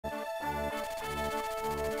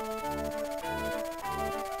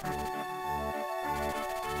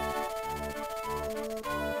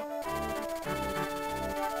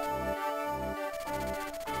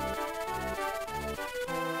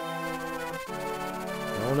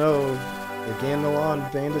Oh no, the Gandalan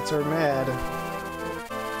bandits are mad.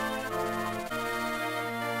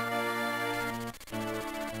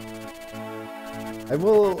 I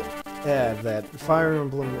will add that Fire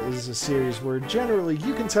Emblem is a series where generally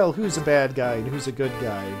you can tell who's a bad guy and who's a good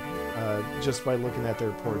guy just by looking at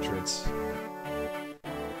their portraits.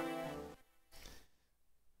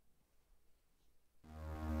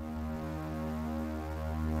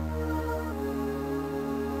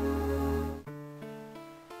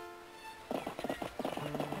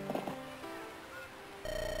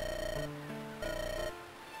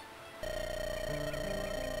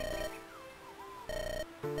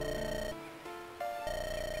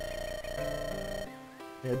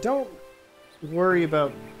 Yeah, don't worry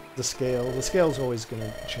about the scale. The scale's always going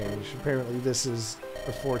to change. Apparently this is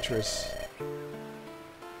a fortress.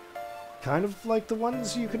 Kind of like the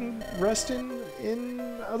ones you can rest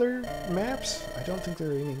in other maps. I don't think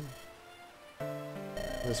there are any.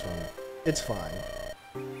 This one. It's fine.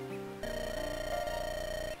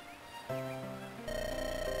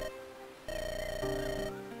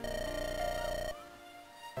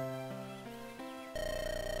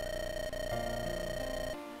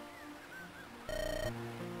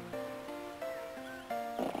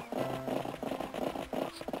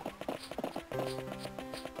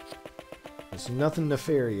 There's nothing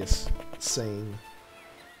nefarious saying.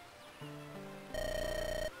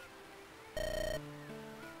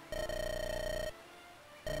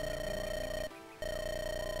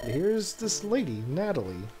 Here's this lady,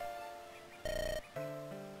 Natalie.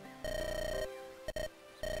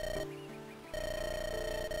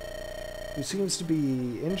 Who seems to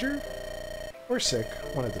be injured? Or sick,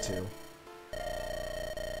 one of the two.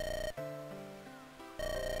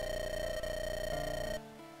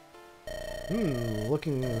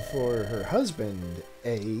 Looking for her husband,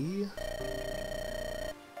 eh?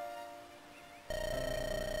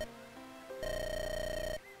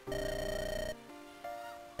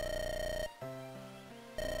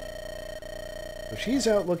 So she's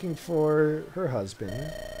out looking for her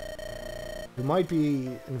husband, who might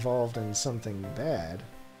be involved in something bad.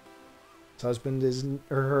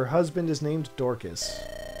 Her husband is named Dorcas.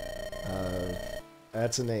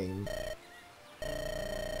 That's a name.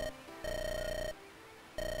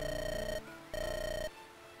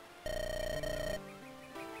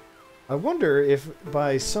 I wonder if,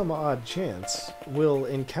 by some odd chance, we'll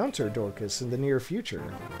encounter Dorcas in the near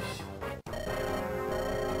future.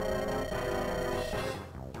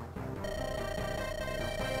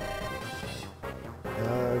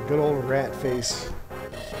 Good old rat face.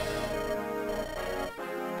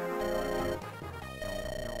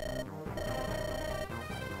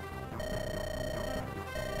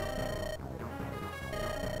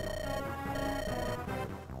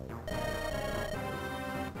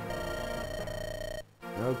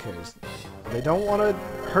 Okay, they don't want to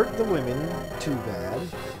hurt the women too bad.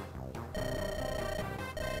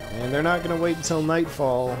 And they're not going to wait until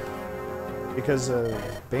nightfall because of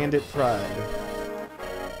bandit pride.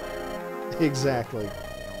 Exactly.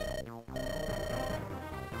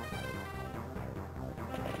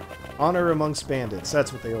 Honor amongst bandits,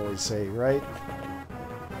 that's what they always say, right?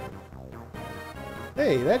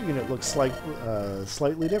 Hey, that unit looks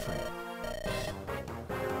slightly different.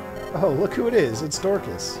 Oh, look who it is. It's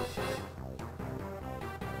Dorcas.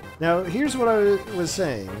 Now, here's what I was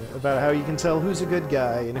saying about how you can tell who's a good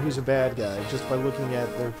guy and who's a bad guy just by looking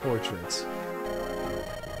at their portraits.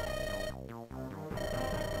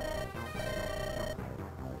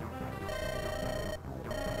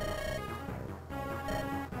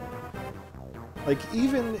 Like,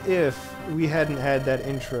 even if we hadn't had that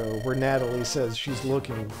intro where Natalie says she's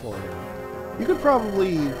looking for him, you could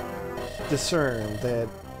probably discern that,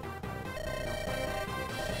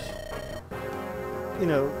 you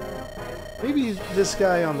know, maybe this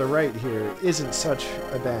guy on the right here isn't such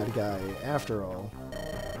a bad guy after all.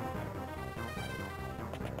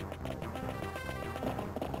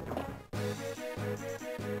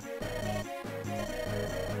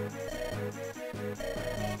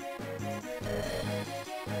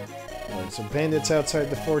 Alright, so bandits outside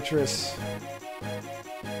the fortress.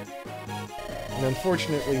 And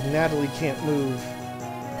unfortunately, Natalie can't move.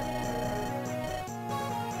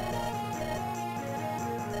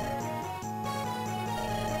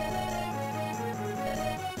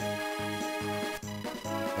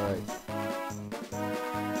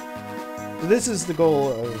 This is the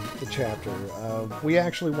goal of the chapter. We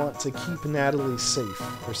actually want to keep Natalie safe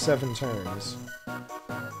for 7 turns.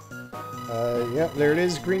 Yep, there it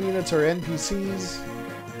is. Green units are NPCs.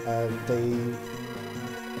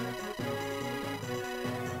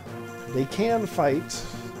 They can fight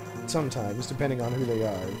sometimes, depending on who they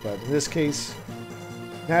are. But in this case,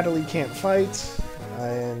 Natalie can't fight,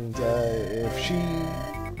 and if she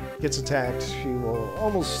gets attacked, she will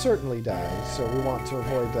almost certainly die, so we want to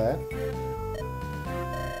avoid that.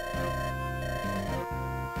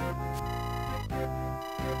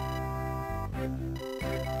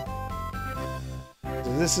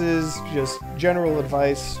 So this is just general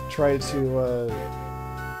advice. Try to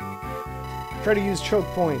use choke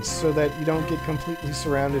points so that you don't get completely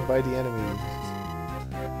surrounded by the enemy.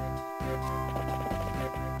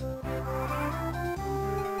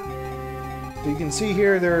 So you can see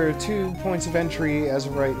here there are 2 points of entry as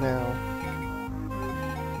of right now.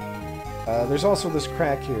 There's also this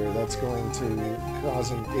crack here that's going to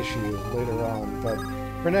cause an issue later on, but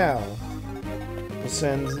for now, we'll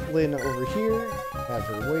send Lynn over here, have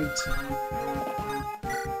her wait.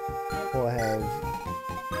 We'll have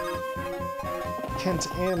Kent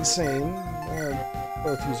and Sane,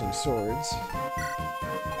 both using swords.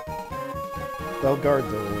 They'll guard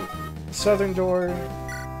the southern door.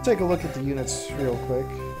 Take a look at the units real quick.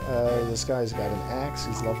 This guy's got an axe,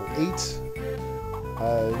 he's level 8.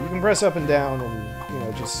 You can press up and down and, you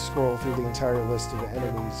know, just scroll through the entire list of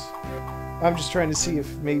enemies. I'm just trying to see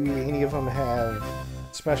if maybe any of them have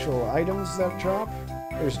special items that drop.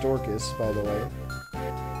 There's Dorcas, by the way.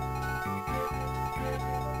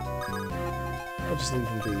 I'll just leave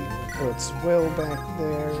him be. Puts Will back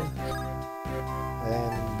there.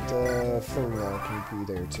 And Florian can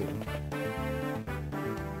be there too.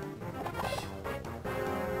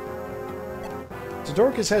 So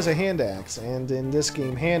Dorcas has a hand axe, and in this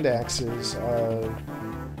game, hand axes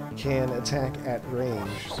can attack at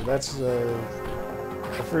range. So that's the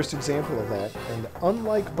first example of that. And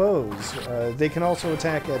unlike bows, they can also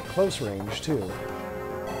attack at close range too.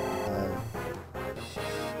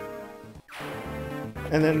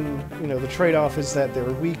 And then, you know, the trade-off is that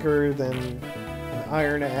they're weaker than an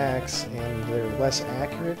iron axe, and they're less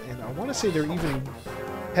accurate. And I want to say they're even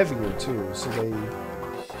heavier too, so they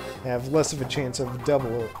have less of a chance of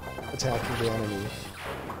double attacking the enemy.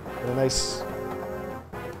 And a nice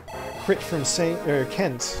crit from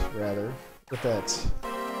Kent, rather, with that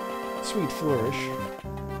sweet flourish.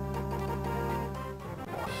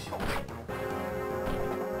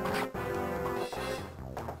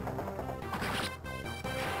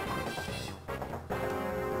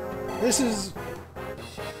 This is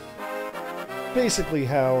basically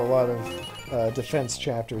how a lot of defense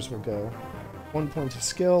chapters will go. 1 point of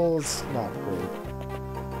skills, not great.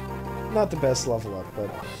 Not the best level up, but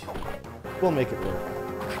we'll make it work.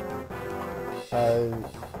 I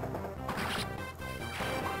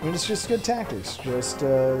mean, it's just good tactics. Just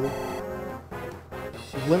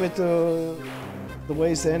limit the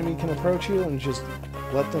ways the enemy can approach you and just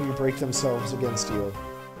let them break themselves against you.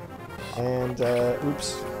 And,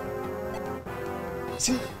 oops.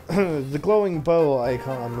 See, the glowing bow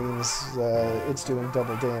icon means it's doing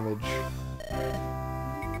double damage.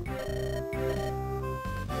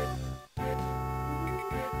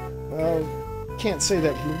 Well, can't say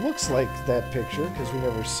that he looks like that picture, because we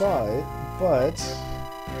never saw it, but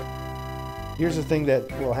here's the thing that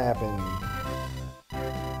will happen.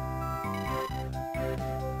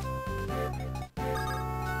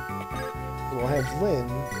 We'll have Lynn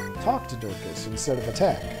talk to Dorcas instead of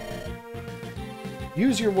attack.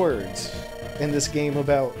 Use your words in this game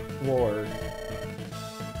about war.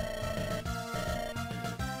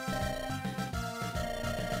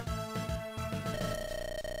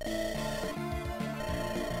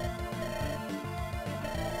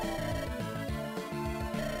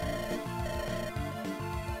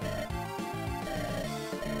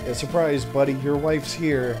 Yeah, surprise, buddy, your wife's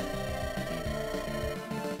here.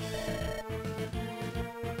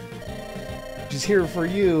 She's here for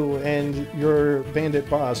you, and your bandit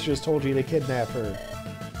boss just told you to kidnap her.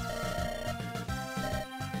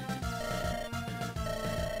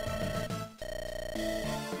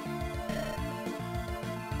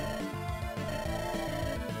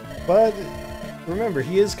 But remember,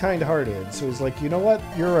 he is kind-hearted, so he's like, you know what?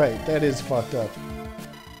 You're right, that is fucked up.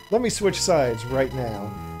 Let me switch sides right now.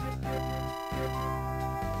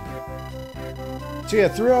 So yeah,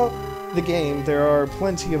 throughout the game, there are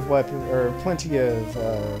plenty of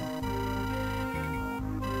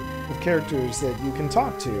characters that you can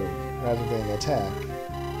talk to rather than attack.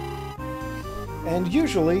 And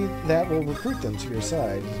usually, that will recruit them to your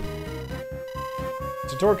side.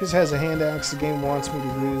 So Dorcas has a hand axe. The game wants me to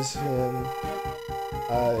use him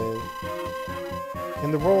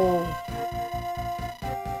in the role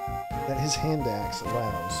that his hand axe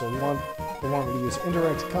allows. So they want me to use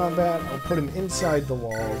indirect combat. I'll put him inside the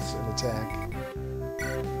walls and attack.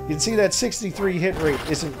 can see that 63 hit rate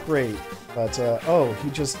isn't great, but, oh, he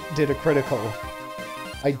just did a critical.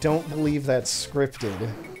 I don't believe that's scripted.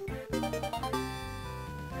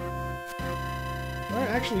 Or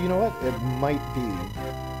actually, you know what? It might be.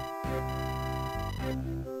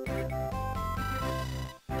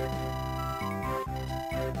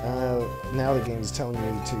 Now the game's telling me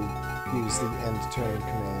to use the end turn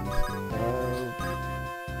command.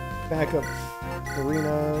 Back up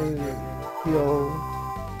Farina, heal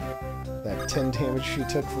that 10 damage she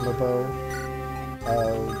took from the bow.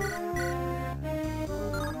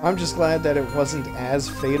 I'm just glad that it wasn't as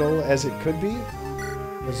fatal as it could be,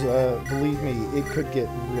 because believe me, it could get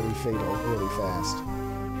really fatal really fast.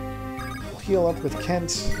 We'll heal up with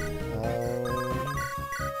Kent.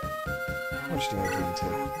 How much damage did he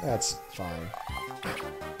take? That's fine.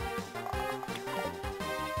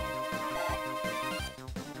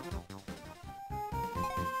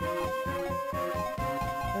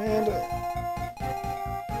 And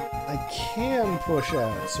I can push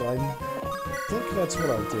out, so I think that's what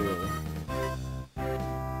I'll do.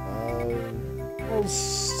 We'll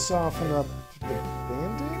soften up the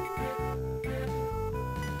bandit?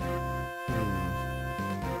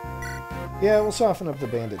 Yeah, we'll soften up the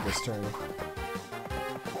bandit this turn.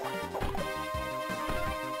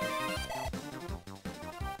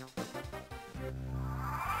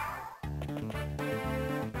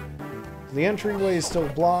 The entryway is still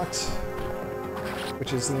blocked,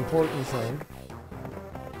 which is the important thing.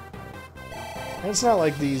 And it's not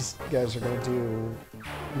like these guys are going to do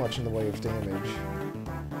much in the way of damage.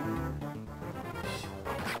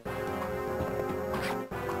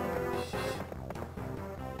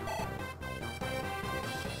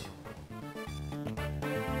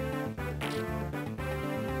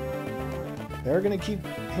 They're going to keep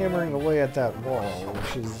hammering away at that wall,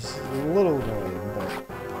 which is a little annoying, but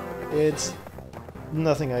it's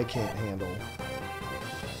nothing I can't handle.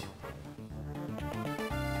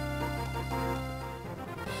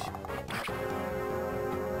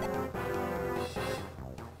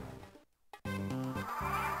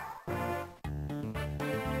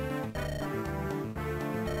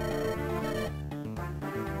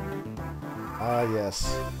 Ah,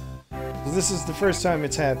 yes. This is the first time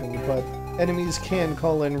it's happened, but enemies can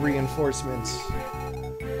call in reinforcements.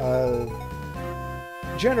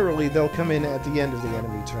 Generally, they'll come in at the end of the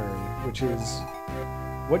enemy turn, which is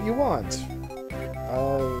what you want.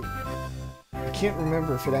 I can't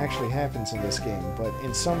remember if it actually happens in this game, but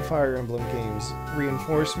in some Fire Emblem games,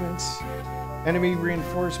 enemy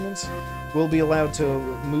reinforcements, will be allowed to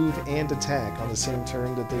move and attack on the same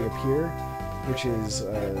turn that they appear, which is,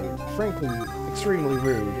 frankly, extremely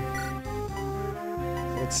rude.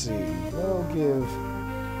 Let's see, we'll give...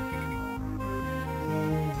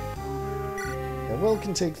 yeah, Will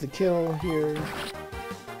can take the kill here.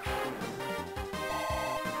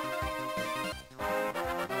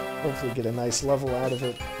 Hopefully get a nice level out of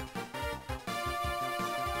it.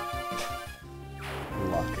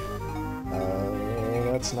 Luck.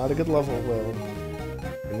 That's not a good level, Will.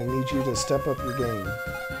 I'm gonna need you to step up your game.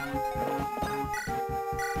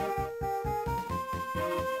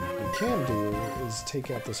 What we can do is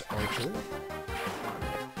take out this archer.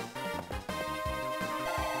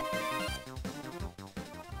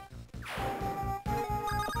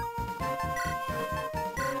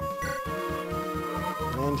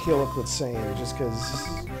 And heal up with Sane, just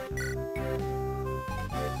because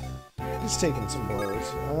he's taking some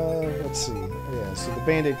blows. Let's see. Yeah, so the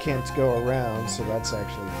bandit can't go around, so that's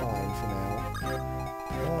actually fine for now.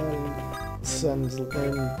 Send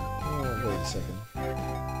Lyn... oh, wait a second.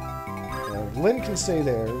 Lyn can stay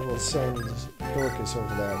there. We'll send Dorcas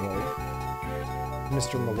over that way.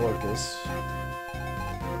 Mr. Malorcas.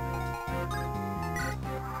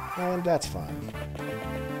 And that's fine.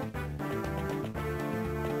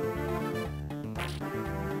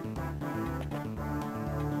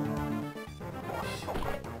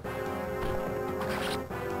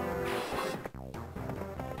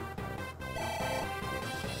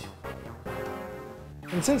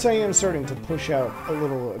 And since I am starting to push out a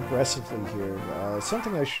little aggressively here,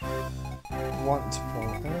 something I want to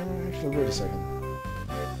point... actually, wait a second.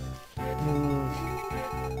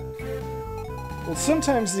 Well,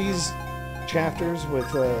 sometimes these chapters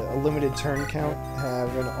with a limited turn count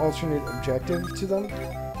have an alternate objective to them.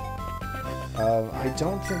 I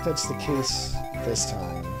don't think that's the case this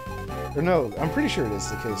time. Or no, I'm pretty sure it is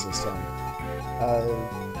the case this time.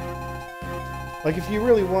 Like, if you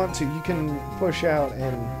really want to, you can push out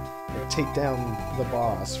and take down the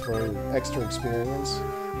boss for extra experience.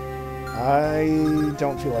 I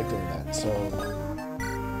don't feel like doing that, so...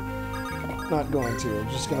 not going to. I'm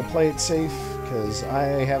just going to play it safe, because I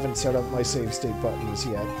haven't set up my save state buttons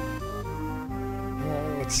yet.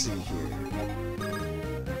 Let's see here.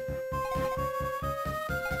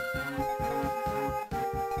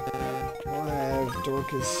 I'll have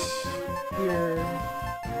Dorcas here.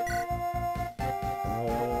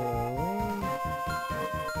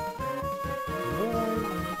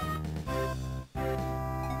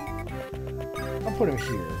 I'll put him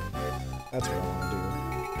here. That's what I want to do.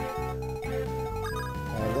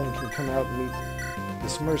 Then can come out and meet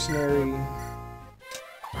this mercenary.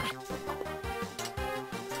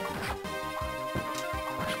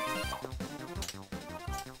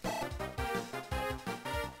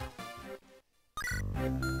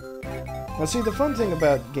 Now see, the fun thing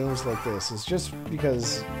about games like this is just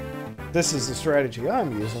because this is the strategy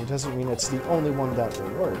I'm using doesn't mean it's the only one that will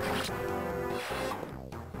work.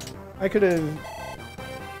 I could have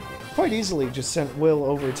quite easily just sent Will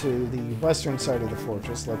over to the western side of the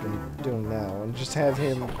fortress like I'm doing now and just have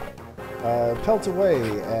him pelt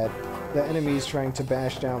away at the enemies trying to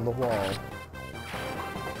bash down the wall.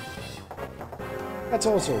 That's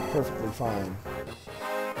also perfectly fine.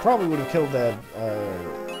 Probably would have killed that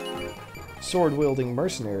sword-wielding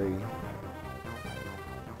mercenary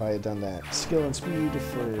if I had done that. Skill and speed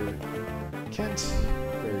for Kent.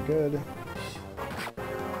 Very good.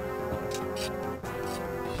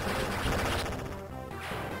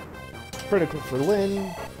 Critical for Lyn.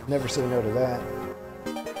 Never say no to that.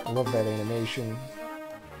 I love that animation.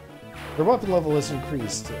 Her weapon level is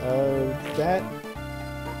increased. That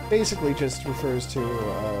basically just refers to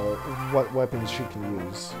what weapons she can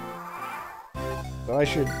use. So I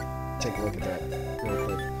should take a look at that real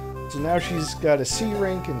quick. So now she's got a C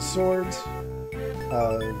rank in swords.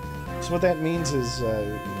 So what that means is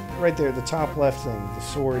right there, the top left thing, the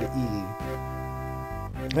sword E.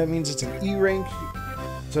 That means it's an E rank.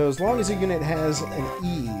 So as long as a unit has an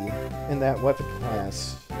E in that weapon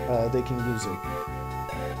class, they can use it.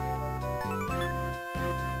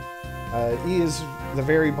 E is the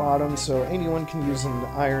very bottom, so anyone can use an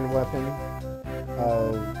iron weapon.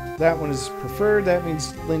 That one is preferred. That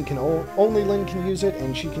means Lyn can only Lyn can use it,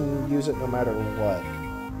 and she can use it no matter what.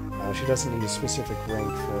 She doesn't need a specific rank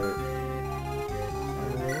for it.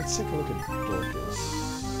 Let's take a look at Dorcas.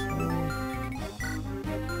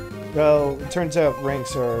 Well, it turns out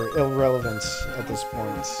ranks are irrelevant at this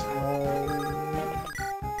point.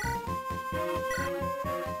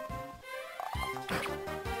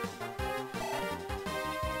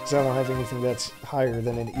 Because I don't have anything that's higher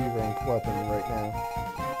than an E rank weapon right now.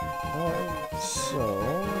 So,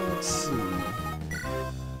 let's see.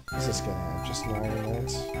 What does this guy have? Just an iron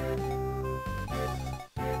lance?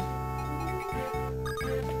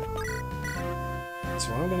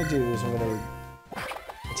 So what I'm going to do is I'm going to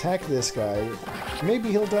attack this guy. Maybe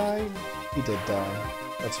he'll die. He did die.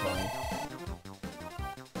 That's fine.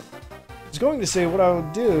 I was going to say what I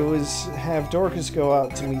would do is have Dorcas go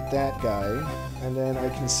out to meet that guy, and then I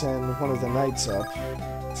can send one of the knights up.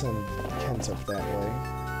 Send Kent up that way.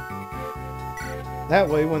 That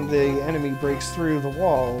way, when the enemy breaks through the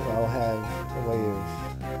wall, I'll have a way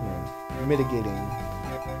of, mitigating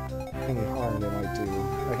any harm they might do.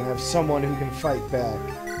 I can have someone who can fight back.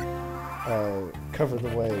 Cover the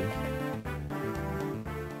way.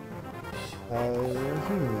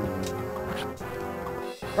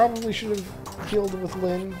 Probably should have healed with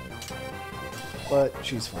Lyn, but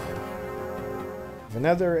she's fine. If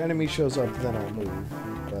another enemy shows up, then I'll move.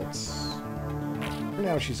 But for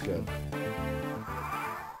now, she's good.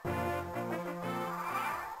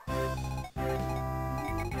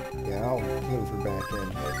 Yeah, I'll move her back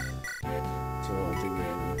in. So I'll do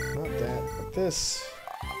not that, but this.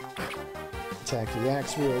 Attack the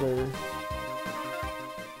axe wielder.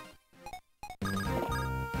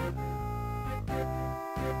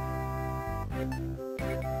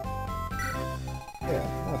 Yeah,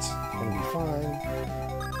 that's gonna be fine.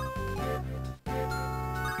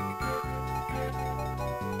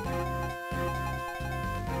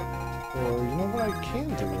 Or you know what I can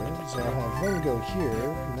do is I'll have them go here.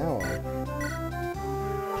 Now I'll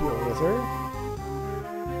deal with her.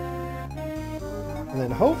 And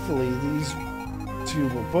then hopefully these two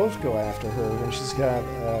will both go after her when she's got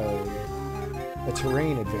a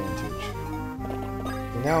terrain advantage.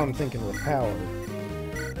 And now I'm thinking with power.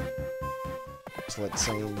 Just let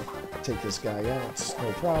Sane take this guy out,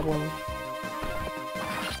 no problem.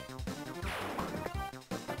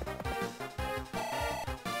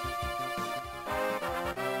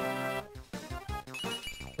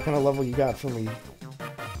 What kind of level you got for me?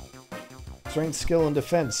 Strength, skill, and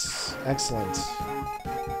defense. Excellent.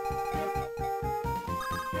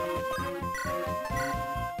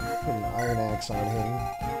 Put an iron axe on him.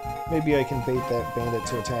 Maybe I can bait that bandit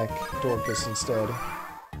to attack Dorcas instead.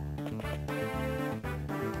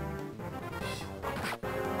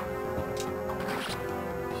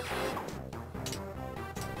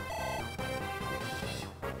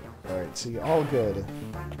 Alright, see, all good.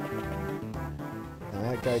 And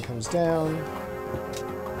that guy comes down.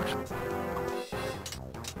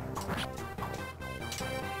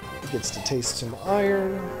 He gets to taste some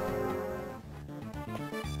iron.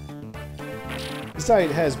 His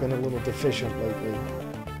diet has been a little deficient lately.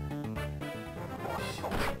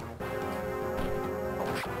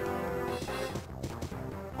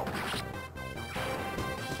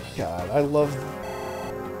 God, I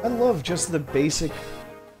love just the basic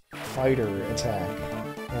fighter attack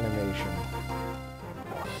animation.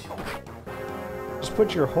 Just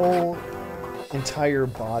put your whole entire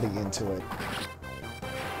body into it.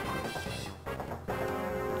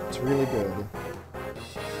 It's really good.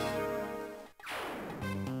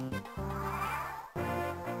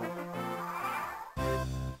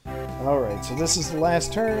 Alright, so this is the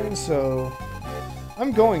last turn, so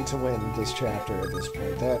I'm going to win this chapter at this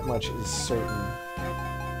point. That much is certain.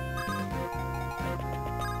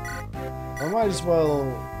 I might as well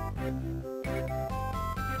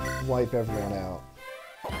wipe everyone out.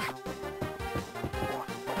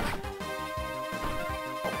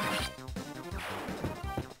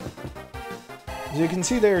 As you can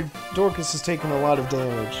see there, Dorcas has taken a lot of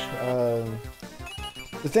damage.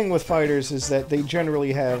 The thing with fighters is that they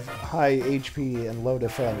generally have high HP and low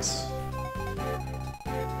defense.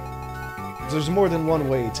 There's more than one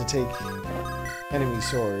way to take enemy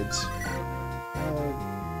swords.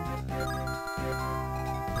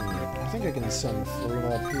 I think I can send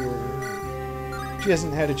Furina up here. She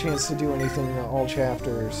hasn't had a chance to do anything all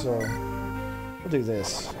chapter, so we'll do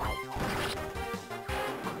this.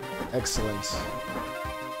 Excellent.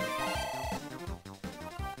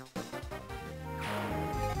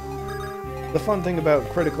 The fun thing about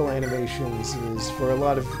critical animations is for a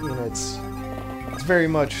lot of units, it's very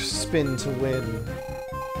much spin to win.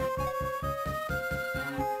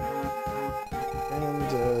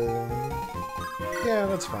 And, yeah,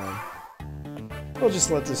 that's fine. We'll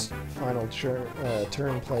just let this final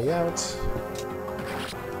turn play out.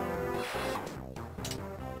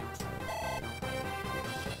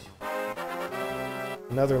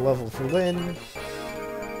 Another level for Lyn.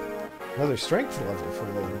 Another strength level for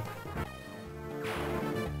Lyn.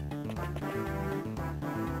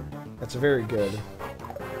 That's very good.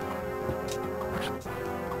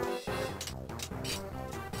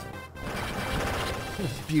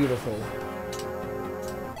 Beautiful.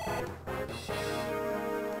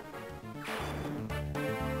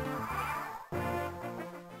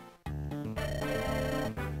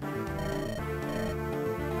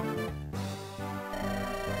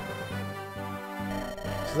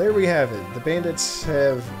 So there we have it. The bandits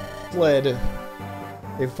have fled.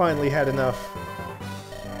 They've finally had enough.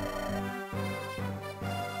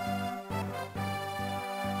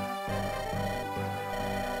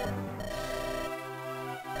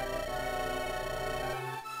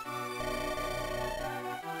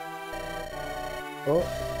 Oh.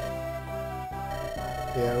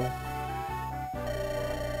 Yeah.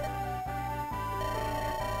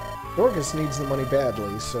 Dorcas needs the money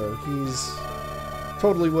badly, so he's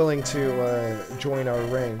totally willing to join our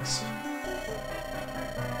ranks.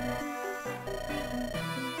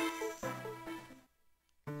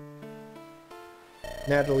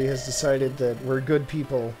 Natalie has decided that we're good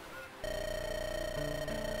people.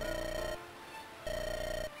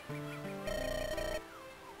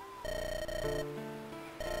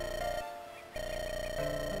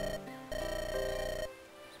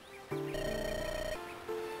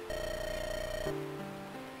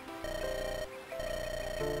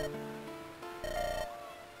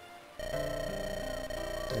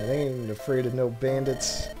 They ain't afraid of no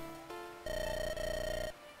bandits.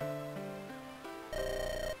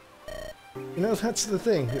 You know, that's the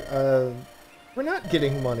thing. We're not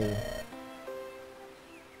getting money.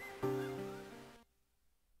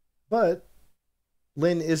 But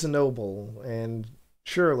Lyn is a noble, and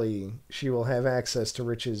surely she will have access to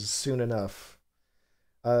riches soon enough.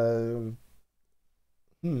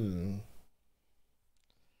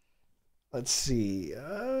 Let's see.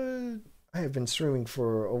 I have been streaming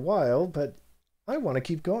for a while, but I want to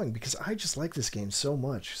keep going because I just like this game so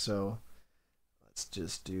much. So let's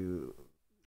just do